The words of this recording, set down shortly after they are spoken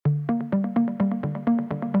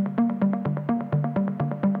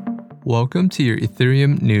Welcome to your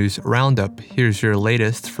Ethereum News Roundup. Here's your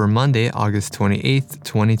latest for Monday, August 28th,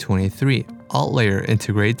 2023. AltLayer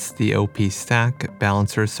integrates the OP stack,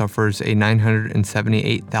 Balancer suffers a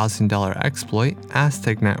 $978,000 exploit,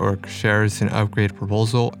 Aztec Network shares an upgrade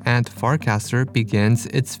proposal, and Farcaster begins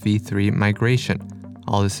its V3 migration.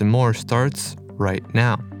 All this and more starts right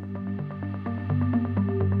now.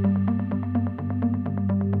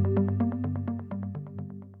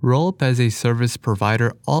 Rollup as a service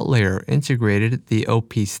provider, AltLayer integrated the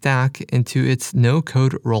OP stack into its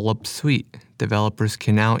no-code Rollup suite. Developers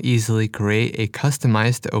can now easily create a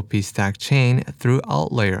customized OP stack chain through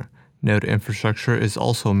AltLayer. Node infrastructure is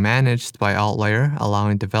also managed by AltLayer,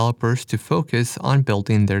 allowing developers to focus on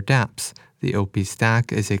building their dApps. The OP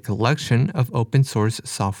stack is a collection of open-source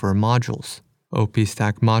software modules. OP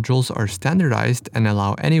stack modules are standardized and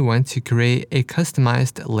allow anyone to create a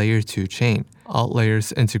customized Layer 2 chain.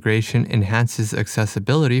 AltLayer's integration enhances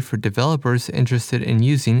accessibility for developers interested in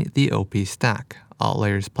using the OP stack.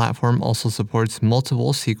 AltLayer's platform also supports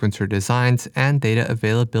multiple sequencer designs and data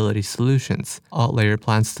availability solutions. AltLayer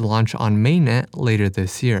plans to launch on mainnet later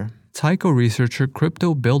this year. Tycho researcher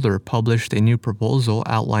Crypto Builder published a new proposal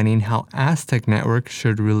outlining how Aztec Network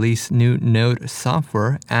should release new node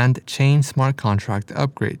software and chain smart contract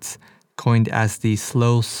upgrades. Coined as the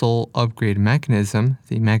Slow Soul Upgrade Mechanism,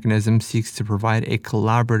 the mechanism seeks to provide a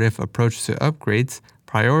collaborative approach to upgrades,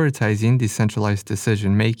 prioritizing decentralized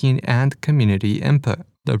decision-making and community input.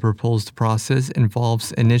 The proposed process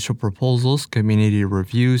involves initial proposals, community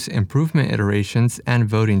reviews, improvement iterations, and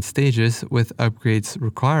voting stages, with upgrades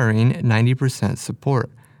requiring 90%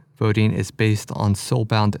 support. Voting is based on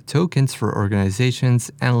soulbound tokens for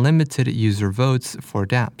organizations and limited user votes for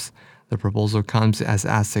dApps. The proposal comes as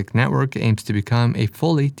Aztec Network aims to become a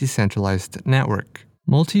fully decentralized network.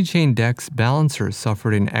 Multi-chain DEX Balancer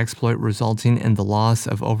suffered an exploit resulting in the loss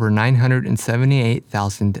of over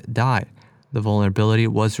 978,000 DAI. The vulnerability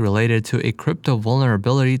was related to a crypto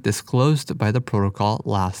vulnerability disclosed by the protocol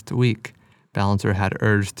last week. Balancer had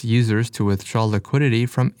urged users to withdraw liquidity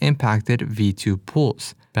from impacted V2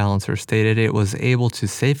 pools. Balancer stated it was able to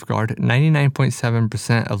safeguard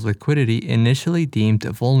 99.7% of liquidity initially deemed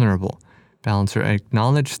vulnerable. Balancer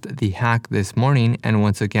acknowledged the hack this morning and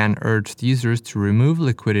once again urged users to remove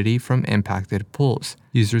liquidity from impacted pools.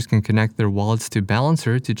 Users can connect their wallets to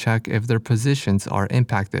Balancer to check if their positions are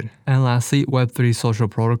impacted. And lastly, Web3 social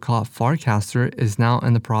protocol Farcaster is now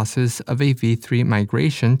in the process of a V3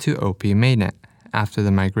 migration to OP mainnet. After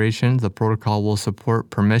the migration, the protocol will support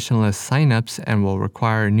permissionless signups and will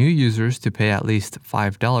require new users to pay at least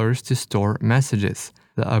 $5 to store messages.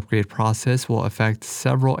 The upgrade process will affect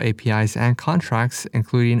several APIs and contracts,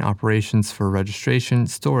 including operations for registration,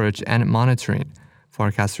 storage, and monitoring.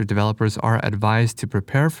 Farcaster developers are advised to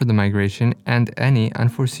prepare for the migration and any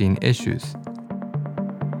unforeseen issues.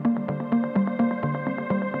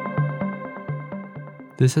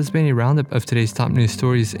 This has been a roundup of today's top news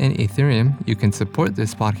stories in Ethereum. You can support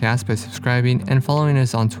this podcast by subscribing and following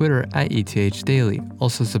us on Twitter at ETHDaily.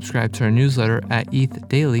 Also subscribe to our newsletter at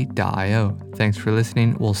ethdaily.io. Thanks for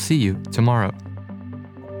listening. We'll see you tomorrow.